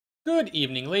Good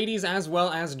evening, ladies as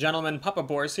well as gentlemen. Papa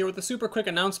Boris here with a super quick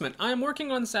announcement. I am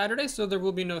working on Saturday, so there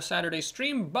will be no Saturday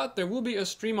stream, but there will be a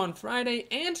stream on Friday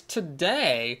and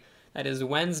today. That is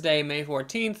Wednesday, May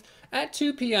 14th at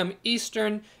 2 p.m.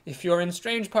 Eastern. If you're in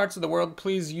strange parts of the world,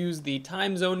 please use the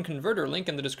time zone converter link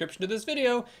in the description to this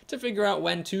video to figure out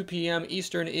when 2 p.m.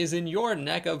 Eastern is in your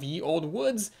neck of ye old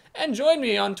woods. And join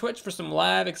me on Twitch for some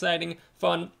live, exciting,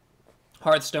 fun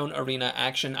Hearthstone arena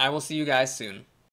action. I will see you guys soon.